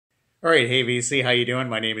All right, hey VC, how you doing?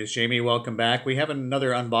 My name is Jamie. Welcome back. We have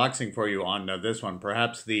another unboxing for you on this one,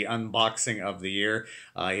 perhaps the unboxing of the year.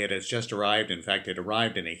 It has just arrived. In fact, it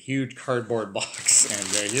arrived in a huge cardboard box,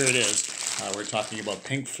 and here it is. We're talking about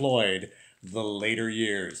Pink Floyd, The Later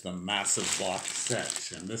Years, the massive box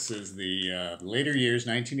set. And this is the Later Years,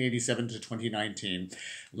 1987 to 2019,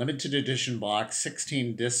 limited edition box,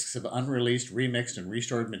 16 discs of unreleased, remixed, and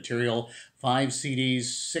restored material, 5 CDs,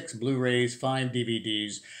 6 Blu-rays, 5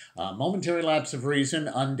 DVDs, Momentary Lapse of Reason,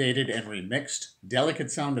 undated and remixed, Delicate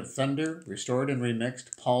Sound of Thunder, restored and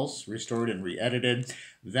remixed, Pulse, restored and re-edited,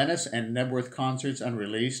 Venice and Nebworth Concerts,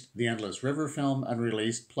 unreleased, The Endless River film,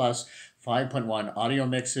 unreleased, plus 5.1 audio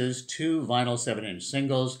mixes, 2 vinyl 7-inch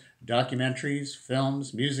singles, documentaries,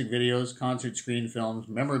 films, music videos, concert screen films,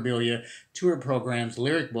 memorabilia, tour programs,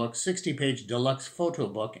 lyric books, 60-page deluxe photo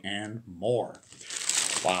book, and more.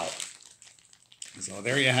 Wow. So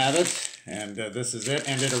there you have it, and this is it,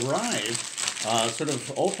 and it arrived sort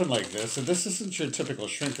of open like this. So this isn't your typical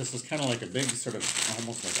shrink. This is kind of like a big sort of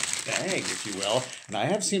almost like a bag, if you will. And I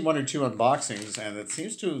have seen one or two unboxings, and it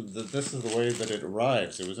seems to that this is the way that it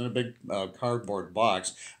arrives. It was in a big cardboard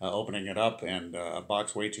box, opening it up, and a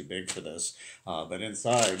box way too big for this. But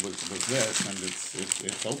inside was this, and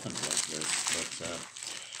it's opened like this. But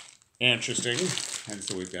interesting. And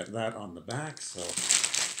so we've got that on the back. So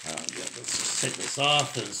yeah, let's just take this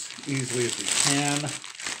off as easily as we can.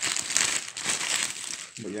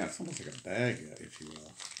 But yeah, it's almost like a bag, if you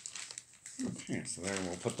will. Okay, so there,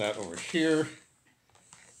 we'll put that over here.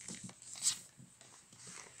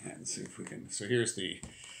 And see if we can, so here's the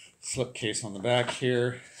slip case on the back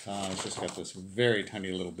here. It's just got this very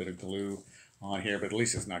tiny little bit of glue on here, but at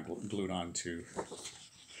least it's not glued on too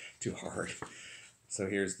hard. So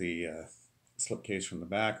here's the slip case from the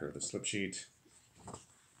back, or the slip sheet.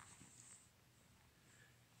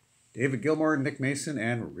 David Gilmour, Nick Mason,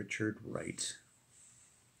 and Richard Wright.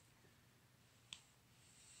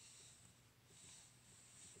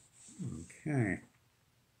 Okay.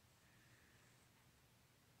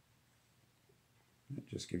 That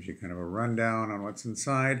just gives you kind of a rundown on what's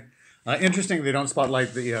inside. Interesting, they don't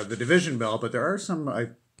spotlight the Division Bell, but there are some,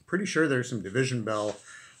 I'm pretty sure there's some Division Bell,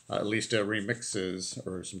 at least remixes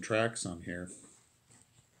or some tracks on here.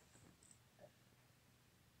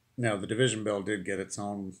 Now, the Division Bell did get its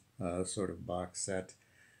own sort of box set.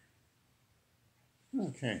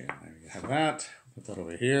 Okay, there you have that. Put that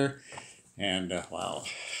over here. And wow,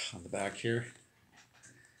 on the back here.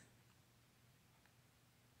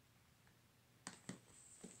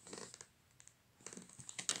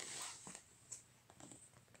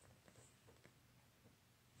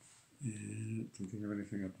 And don't think of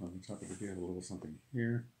anything up on the top of it. You have a little something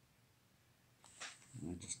here.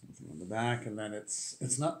 Just nothing on the back, and then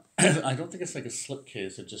it's not. I don't think it's like a slip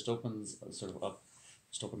case. It just opens sort of up,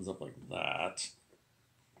 just opens up like that.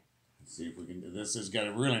 Let's see if we can do this. Has got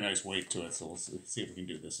a really nice weight to it, so we'll see if we can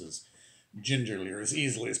do this as gingerly or as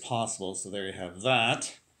easily as possible. So there you have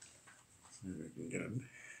that. So we can get it.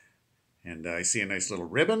 And I see a nice little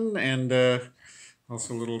ribbon, and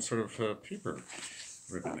also a little sort of paper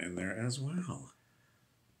ribbon in there as well.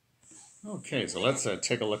 Okay, so let's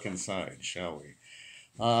take a look inside, shall we?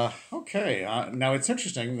 Okay, now it's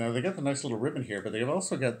interesting. Now they got the nice little ribbon here, but they've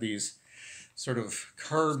also got these sort of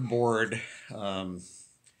cardboard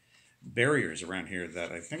barriers around here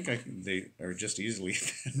that I think they are just easily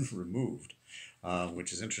removed,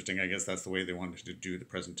 which is interesting. I guess that's the way they wanted to do the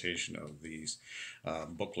presentation of these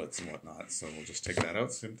booklets and whatnot. So we'll just take that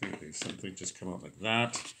out. They simply just come out like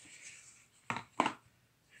that.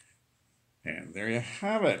 And there you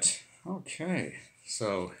have it. Okay,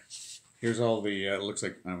 so here's all the, looks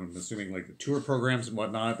like, I'm assuming like the tour programs and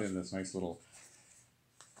whatnot in this nice little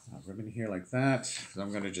ribbon here like that. So I'm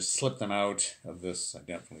going to just slip them out of this. I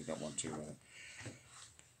definitely don't want to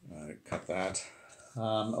cut that.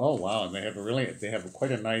 Oh wow, and they have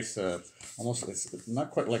quite a nice, almost, it's not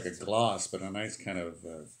quite like a gloss, but a nice kind of,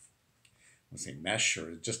 let's say mesh,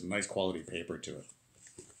 or just a nice quality paper to it.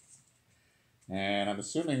 And I'm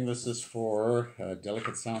assuming this is for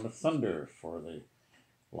Delicate Sound of Thunder for the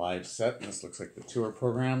live set. And this looks like the tour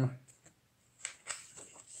program.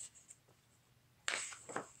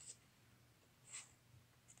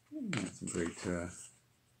 Some great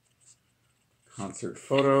concert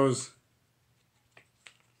photos.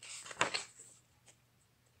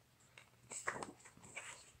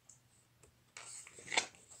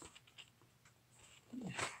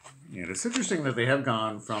 And it's interesting that they have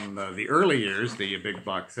gone from the early years, the big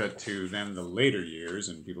box set, to then the later years,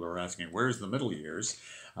 and people are asking, where's the middle years?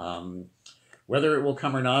 Whether it will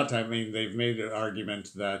come or not, I mean, they've made an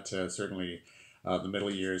argument that certainly The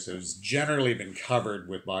middle years has generally been covered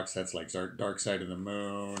with box sets like Dark Side of the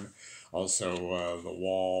Moon, also The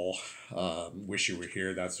Wall, Wish You Were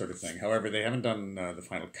Here, that sort of thing. However, they haven't done the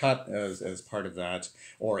final cut as part of that,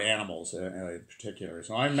 or Animals in particular.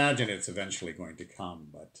 So I imagine it's eventually going to come.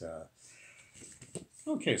 But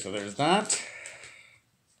okay, so there's that.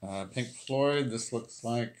 Pink Floyd, this looks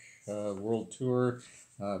like World Tour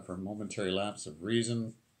for Momentary Lapse of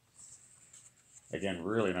Reason. Again,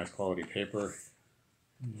 really nice quality paper.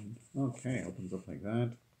 Okay, opens up like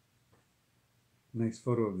that. Nice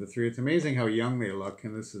photo of the three. It's amazing how young they look,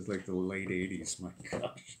 and this is like the late 80s. My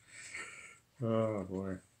gosh. Oh,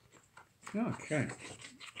 boy. Okay.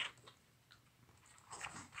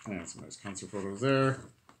 And some nice concert photos there.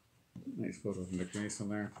 Nice photo of Nick Mason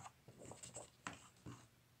there.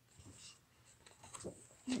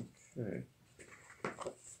 Okay.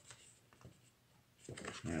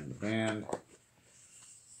 And the band.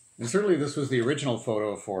 And certainly this was the original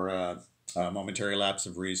photo for Momentary Lapse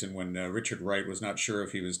of Reason, when Richard Wright was not sure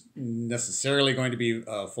if he was necessarily going to be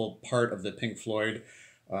a full part of the Pink Floyd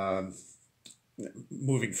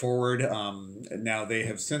moving forward. Now they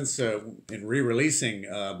have since, in re-releasing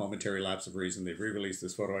Momentary Lapse of Reason, they've re-released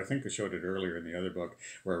this photo. I think I showed it earlier in the other book,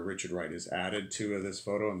 where Richard Wright is added to this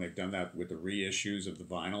photo, and they've done that with the reissues of the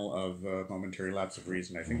vinyl of Momentary Lapse of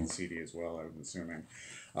Reason. I think the CD as well, I'm assuming.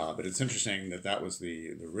 But it's interesting that that was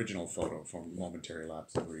the original photo from Momentary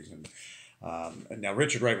Lapse of Reason. Now,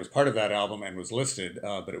 Richard Wright was part of that album and was listed,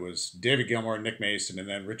 but it was David Gilmour, Nick Mason, and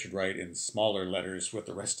then Richard Wright in smaller letters with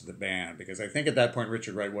the rest of the band, because I think at that point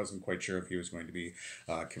Richard Wright wasn't quite sure if he was going to be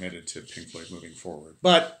committed to Pink Floyd moving forward.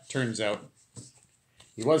 But turns out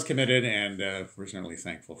he was committed, and we're certainly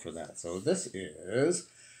thankful for that. So this is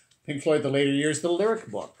Pink Floyd, The Later Years, the lyric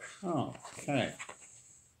book. Oh, okay.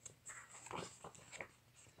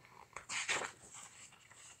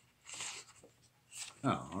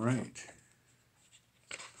 Oh, all right.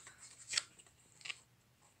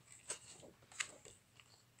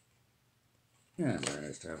 Yeah, very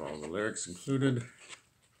nice to have all the lyrics included.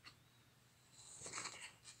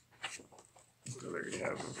 So there you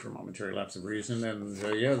have it for Momentary Lapse of Reason. And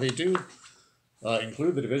yeah, they do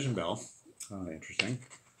include the division bell. Interesting.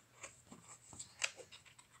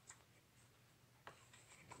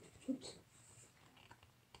 Oops.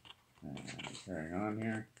 And carrying on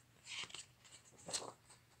here.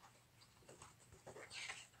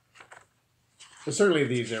 But certainly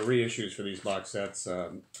these reissues for these box sets,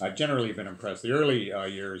 I've generally been impressed. The early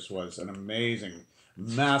years was an amazing,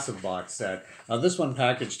 massive box set. This one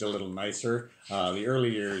packaged a little nicer. The early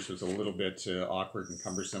years was a little bit awkward and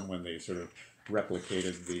cumbersome when they sort of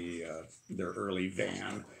replicated their early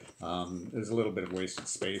van. There's a little bit of wasted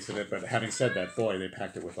space in it, but having said that, boy, they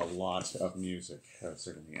packed it with a lot of music,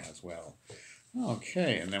 certainly as well.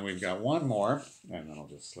 Okay, and then we've got one more, and then I'll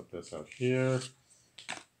just slip this out here.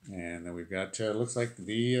 And then we've got, looks like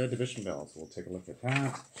the division bell, so we'll take a look at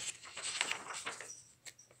that.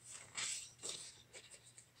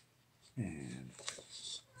 And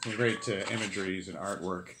some great imageries and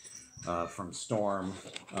artwork from Storm,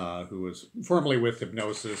 who was formerly with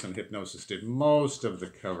Hypnosis, and Hypnosis did most of the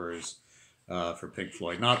covers for Pink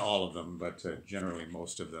Floyd. Not all of them, but generally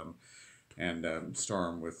most of them. And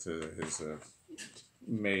Storm with his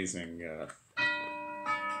amazing...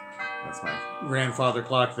 that's my grandfather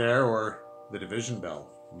clock there, or the division bell.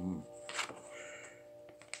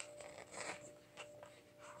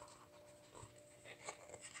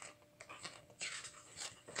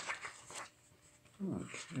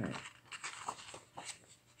 Okay.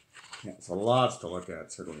 Yeah, so lots to look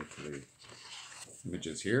at, certainly, for the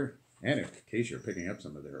images here. And in case you're picking up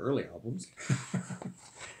some of their early albums,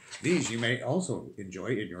 these you may also enjoy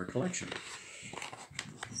in your collection.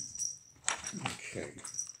 Okay.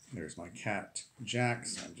 There's my cat,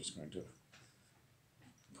 Jax. I'm just going to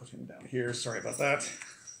put him down here. Sorry about that.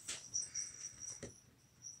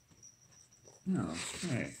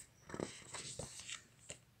 Okay.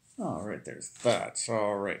 All right, there's that.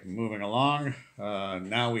 All right, moving along.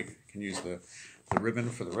 Now we can use the ribbon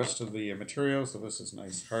for the rest of the material. So this is a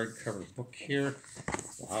nice hardcover book here.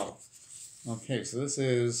 Wow. Okay, so this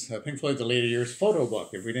is Pink Floyd, The Later Years photo book.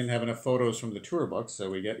 If we didn't have enough photos from the tour book, so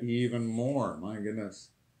we get even more. My goodness.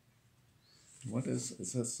 What is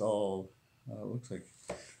this all? Looks like,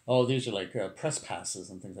 oh, these are like press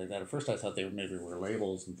passes and things like that. At first I thought they maybe were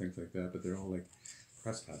labels and things like that, but they're all like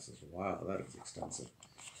press passes. Wow, that is extensive.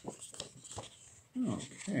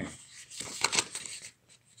 Okay.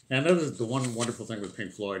 And that is the one wonderful thing with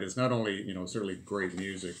Pink Floyd is not only, you know, certainly great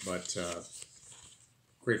music, but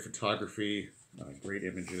great photography, great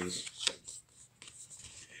images.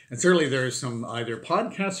 And certainly there's some either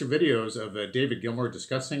podcasts or videos of David Gilmour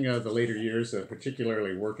discussing the later years,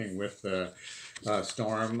 particularly working with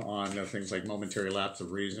Storm on things like Momentary Lapse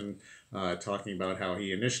of Reason, talking about how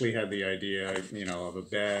he initially had the idea, you know, of a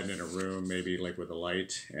bed in a room, maybe like with a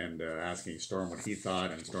light, and asking Storm what he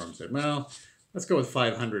thought, and Storm said, well, let's go with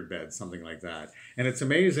 500 beds, something like that. And it's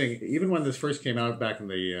amazing, even when this first came out back in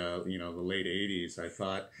the, you know, the late 80s, I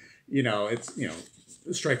thought, you know, it's, you know,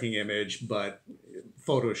 a striking image, but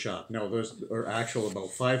Photoshop. No, those are actual about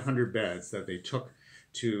 500 beds that they took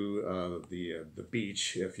to the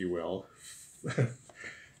beach, if you will,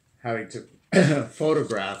 having to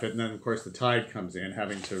photograph it, and then of course the tide comes in,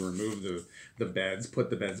 having to remove the beds, put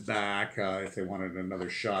the beds back if they wanted another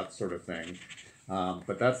shot, sort of thing.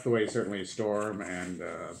 But that's the way certainly Storm and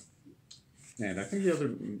I think the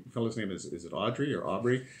other fellow's name is it Audrey or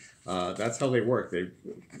Aubrey? That's how they work. They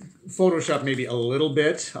Photoshop maybe a little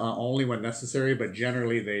bit, only when necessary, but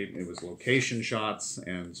generally it was location shots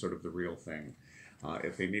and sort of the real thing.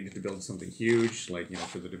 If they needed to build something huge, like, you know,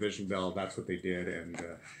 for the Division Bell, that's what they did, and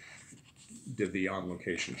did the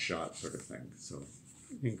on-location shot sort of thing. So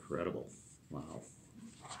incredible. Wow.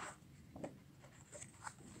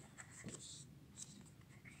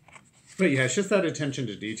 But yeah, it's just that attention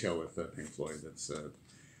to detail with Pink Floyd that's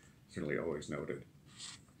certainly always noted.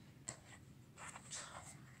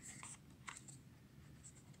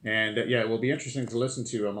 And yeah, it will be interesting to listen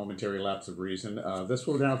to A Momentary Lapse of Reason. This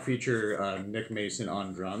will now feature Nick Mason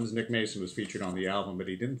on drums. Nick Mason was featured on the album, but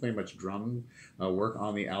he didn't play much drum work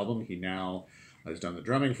on the album. He now has done the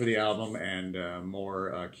drumming for the album, and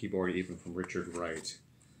more keyboard even from Richard Wright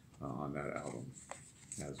on that album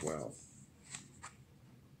as well.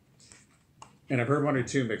 And I've heard one or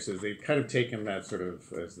two mixes. They've kind of taken that sort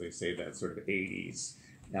of, as they say, that sort of 80s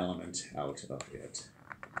element out of it.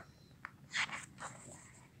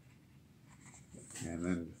 And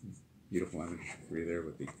then beautiful imagery there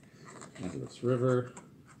with the Endless River.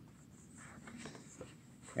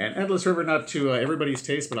 And Endless River, not to everybody's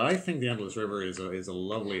taste, but I think the Endless River is a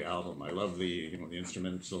lovely album. I love the the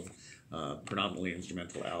instrumental, predominantly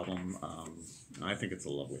instrumental album. I think it's a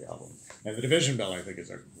lovely album. And the Division Bell, I think, is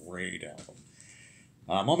a great album.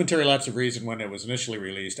 Momentary Lapse of Reason, when it was initially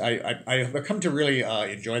released, I've come to really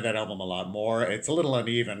enjoy that album a lot more. It's a little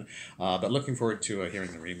uneven, but looking forward to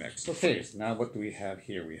hearing the remix. Okay, so now what do we have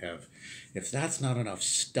here? We have, if that's not enough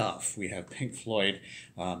stuff, we have Pink Floyd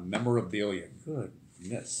memorabilia.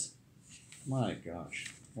 Goodness. My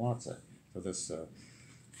gosh. Lots of. So this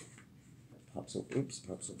pops open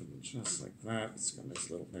just like that. It's got this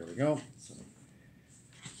little, there we go. So,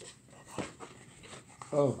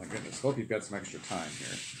 oh my goodness, hope you've got some extra time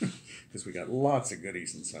here, because we got lots of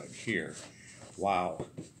goodies inside here. Wow.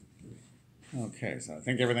 Okay, so I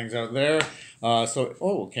think everything's out there.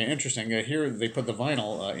 Okay, interesting. Here they put the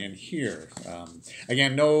vinyl in here.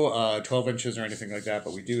 Again, no 12 inches or anything like that,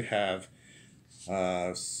 but we do have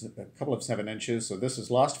a couple of 7 inches. So this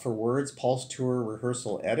is Lost for Words, Pulse Tour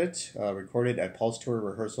Rehearsal Edit, recorded at Pulse Tour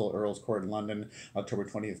Rehearsal, Earl's Court, London, October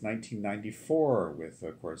 20th, 1994, with,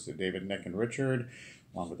 of course, David, Nick, and Richard,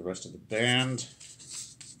 along with the rest of the band.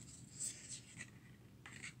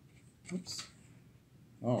 Oops.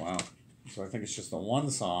 Oh, wow. So I think it's just the one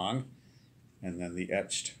song, and then the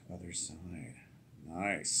etched other side.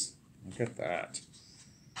 Nice. Look at that.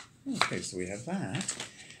 Okay, so we have that.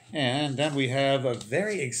 And then we have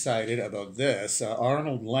very excited about this.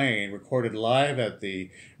 Arnold Lane recorded live at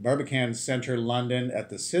the Barbican Centre, London, at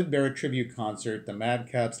the Syd Barrett Tribute Concert, The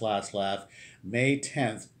Madcaps Last Laugh, May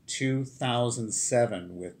 10th,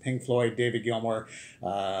 2007, with Pink Floyd, David Gilmour,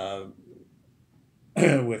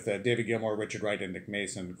 Richard Wright, and Nick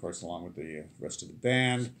Mason, of course, along with the rest of the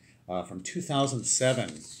band, from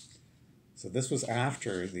 2007. So this was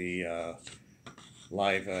after the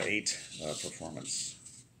Live 8 performance.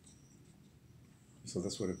 So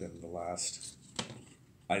this would have been the last,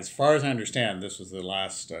 as far as I understand, this was the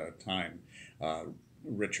last time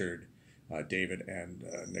Richard, David, and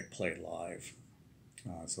Nick played live.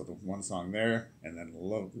 So the one song there, and then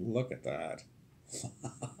look at that.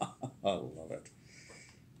 I love it.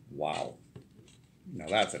 Wow. Now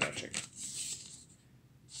that's an etching.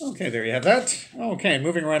 Okay, there you have that. Okay,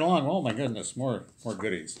 moving right along. Oh my goodness, more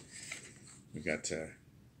goodies. We've got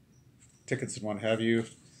tickets and what have you.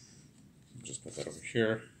 Just put that over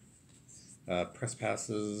here. Press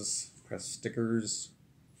passes, press stickers,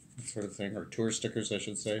 that sort of thing, or tour stickers, I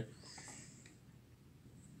should say.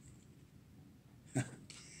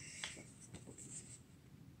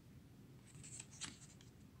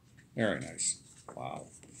 Very nice. Wow.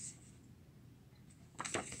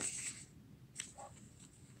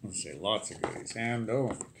 Let's see, lots of goodies. And,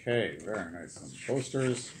 okay, very nice. Some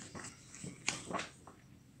posters.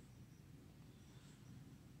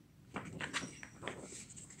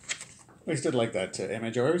 I always did like that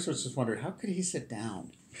image. I always was just wondering, how could he sit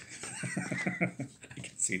down? I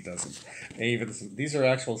guess he doesn't. Even these are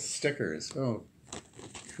actual stickers. Oh,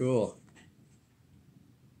 cool.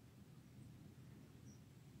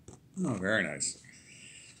 Oh, very nice.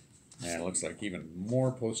 And it looks like even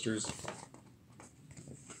more posters.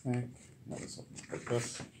 Okay. This will like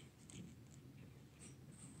this.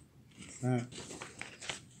 That.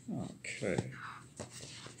 Okay.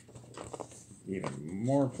 Even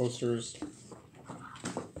more posters.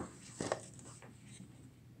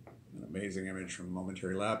 An amazing image from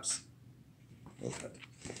Momentary Lapse.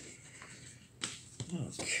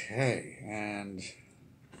 Okay, and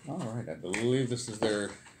all right, I believe this is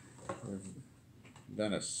their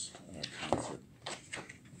Venice concert.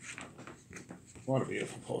 What a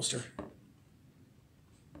beautiful poster.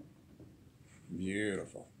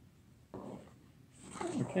 Beautiful.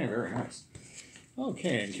 Okay, very nice.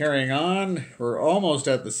 Okay, and carrying on, we're almost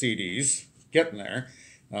at the CDs, getting there,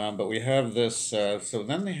 but we have this, so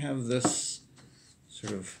then they have this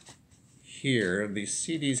sort of here, these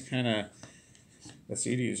CDs kind of, the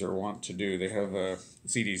CDs are want to do, they have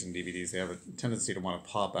CDs and DVDs, they have a tendency to want to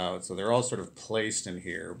pop out, so they're all sort of placed in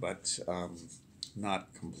here, but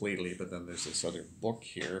not completely, but then there's this other book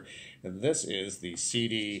here, and this is the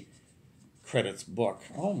CD credits book.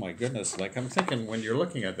 Oh my goodness, like I'm thinking when you're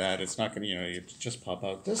looking at that, it's not going to, you just pop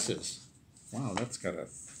out. This is, wow, that's got a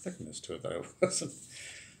thickness to it that I wasn't.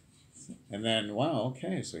 And then, wow,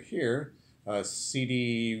 okay, so here,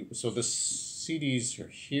 CD, so the CDs are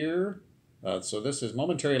here. So this is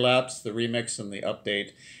Momentary Lapse, the remix and the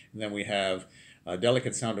update. And then we have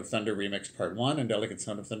Delicate Sound of Thunder Remix Part 1 and Delicate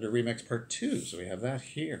Sound of Thunder Remix Part 2. So we have that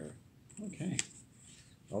here. Okay.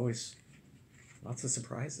 Always lots of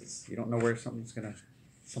surprises. You don't know where something's going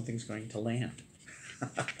to land.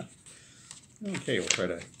 Okay, we'll try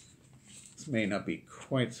to, this may not be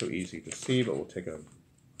quite so easy to see, but we'll take a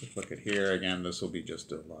quick look at here. Again, this will be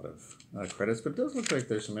just a lot of credits, but it does look like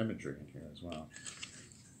there's some imagery in here as well.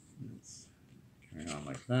 Let's carry on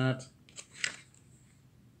like that.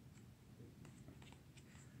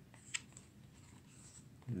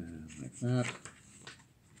 And like that.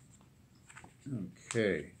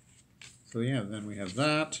 Okay. So yeah, then we have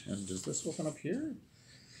that, and does this open up here?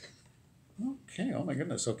 Okay, oh my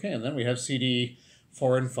goodness, okay, and then we have CD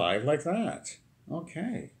 4 and 5 like that.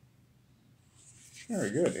 Okay.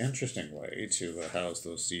 Very good, interesting way to house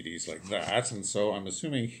those CDs like that, and so I'm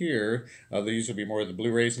assuming here, these would be more of the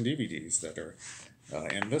Blu-rays and DVDs that are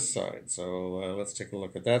in this side. So let's take a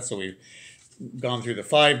look at that. So we've gone through the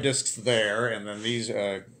 5 discs there, and then these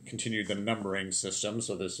continue the numbering system.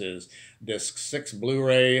 So this is disc 6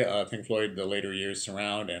 Blu-ray, Pink Floyd, The Later Years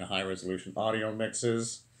Surround, and high-resolution audio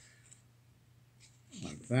mixes.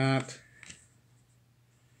 Like that.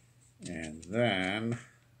 And then,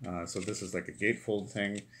 so this is like a gatefold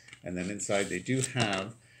thing, and then inside they do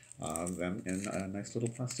have them in nice little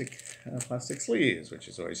plastic sleeves, which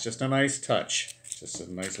is always just a nice touch. Just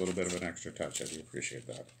a nice little bit of an extra touch. I do appreciate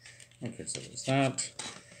that. Okay, so there's that.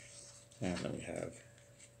 And then we have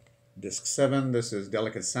disc 7. This is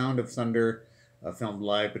Delicate Sound of Thunder, filmed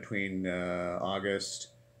live between August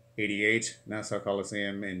 88, Nassau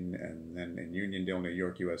Coliseum, and then in Uniondale, New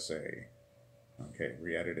York, USA. Okay,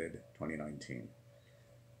 re-edited 2019.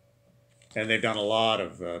 And they've done a lot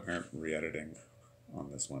of apparent re-editing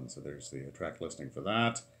on this one. So there's the track listing for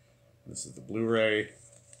that. This is the Blu-ray.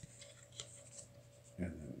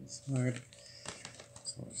 And then inside.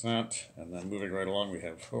 So there's that. And then moving right along, we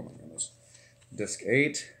have, oh my goodness, disc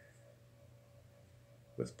 8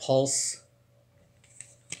 with Pulse.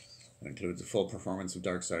 It includes a full performance of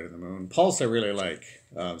Dark Side of the Moon. Pulse I really like.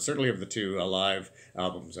 Certainly of the 2 live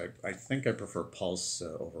albums, I think I prefer Pulse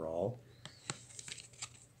overall.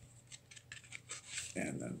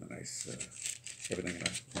 And then the nice, everything in a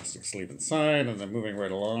plastic sleeve inside, and then moving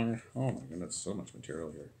right along. Oh my goodness, so much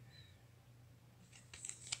material here.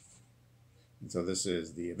 And so this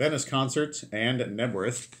is the Venice concert and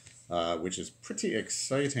Nebworth, which is pretty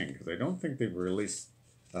exciting because I don't think they've released,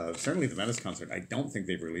 certainly the Venice concert, I don't think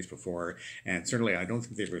they've released before, and certainly I don't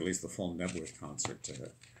think they've released the full Nebworth concert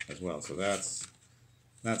as well. So that's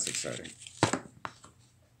exciting.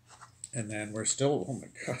 And then we're still, oh my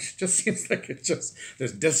gosh, it just seems like it just,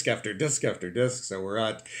 there's disc after disc after disc. So we're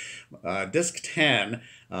at disc 10.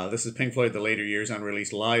 This is Pink Floyd, The Later Years,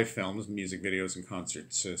 unreleased live films, music videos, and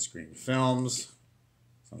concert screen films.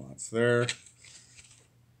 So lots there.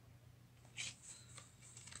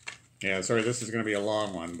 Yeah, sorry, this is going to be a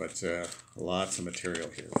long one, but lots of material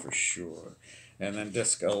here for sure. And then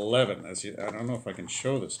disc 11. I don't know if I can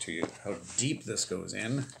show this to you, how deep this goes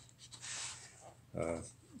in. So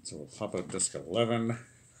we'll pop out disc 11.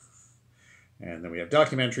 And then we have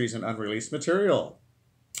documentaries and unreleased material,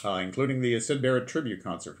 including the Syd Barrett tribute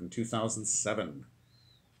concert from 2007.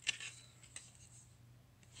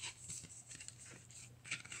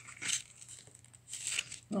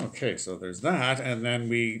 Okay, so there's that, and then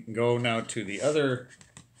we go now to the other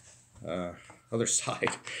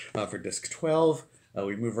side for disc 12.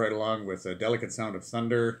 We move right along with a Delicate Sound of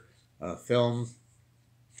Thunder film.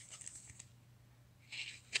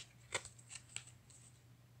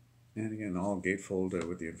 And again, all gatefold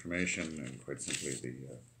with the information, and quite simply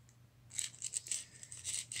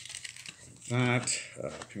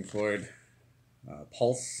Pink Floyd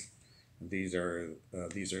Pulse. These are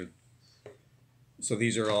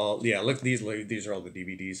all, yeah, look, these are all the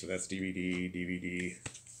DVDs, so that's DVD,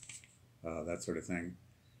 that sort of thing.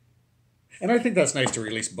 And I think that's nice to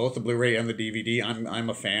release both the Blu-ray and the DVD. I'm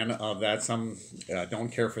a fan of that. Some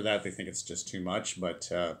don't care for that. They think it's just too much.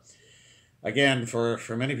 But again, for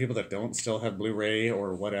many people that don't still have Blu-ray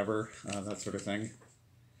or whatever, that sort of thing,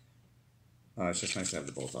 it's just nice to have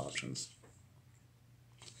the both options.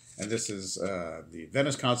 And this is the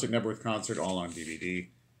Venice concert, Nebworth concert, all on DVD.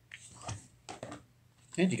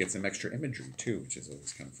 And you get some extra imagery, too, which is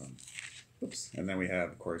always kind of fun. Oops. And then we have,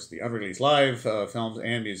 of course, the unreleased live films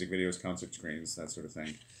and music videos, concert screens, that sort of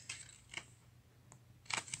thing.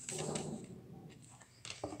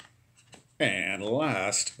 And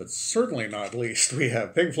last, but certainly not least, we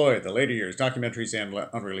have Pink Floyd, The Later Years, documentaries and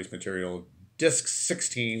unreleased material, disc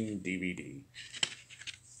 16 DVD.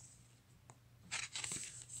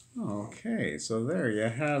 Okay, so there you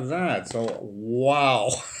have that. So, wow.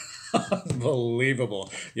 Unbelievable.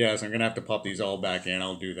 Yes, I'm going to have to pop these all back in.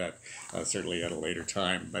 I'll do that certainly at a later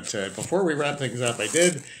time. But before we wrap things up, I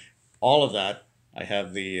did all of that. I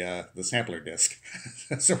have the sampler disc.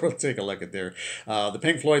 So we'll take a look at there. The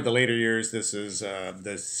Pink Floyd, The Later Years. This is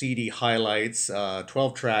the CD highlights.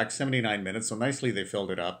 12 tracks, 79 minutes. So nicely they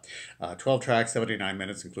filled it up. 12 tracks, 79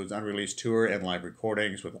 minutes. Includes unreleased tour and live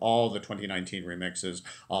recordings with all the 2019 remixes.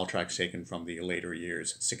 All tracks taken from the Later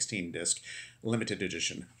Years 16 disc limited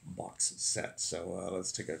edition box set. So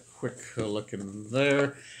let's take a quick look in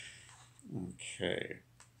there. Okay.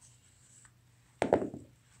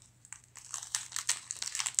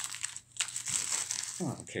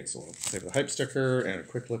 Okay, so we'll save the hype sticker and a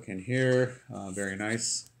quick look in here. Very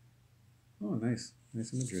nice. Oh, nice.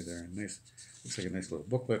 Nice imagery there. Nice. Looks like a nice little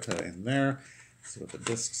booklet in there. Let's see what the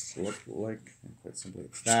discs look like. And quite simply,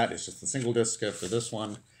 it's that. It's just a single disc for this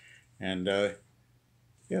one. And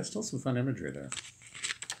yeah, still some fun imagery there.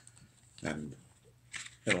 And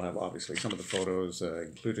it'll have obviously some of the photos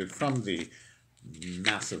included from the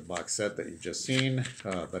massive box set that you've just seen,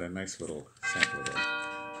 but a nice little sample there.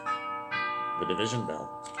 The division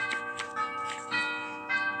bell.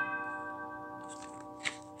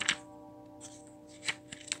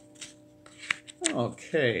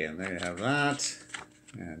 Okay, and there you have that.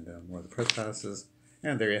 And more of the press passes.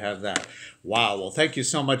 And there you have that. Wow. Well, thank you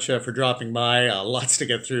so much for dropping by. Lots to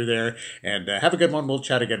get through there. And have a good one. We'll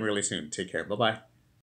chat again really soon. Take care. Bye-bye.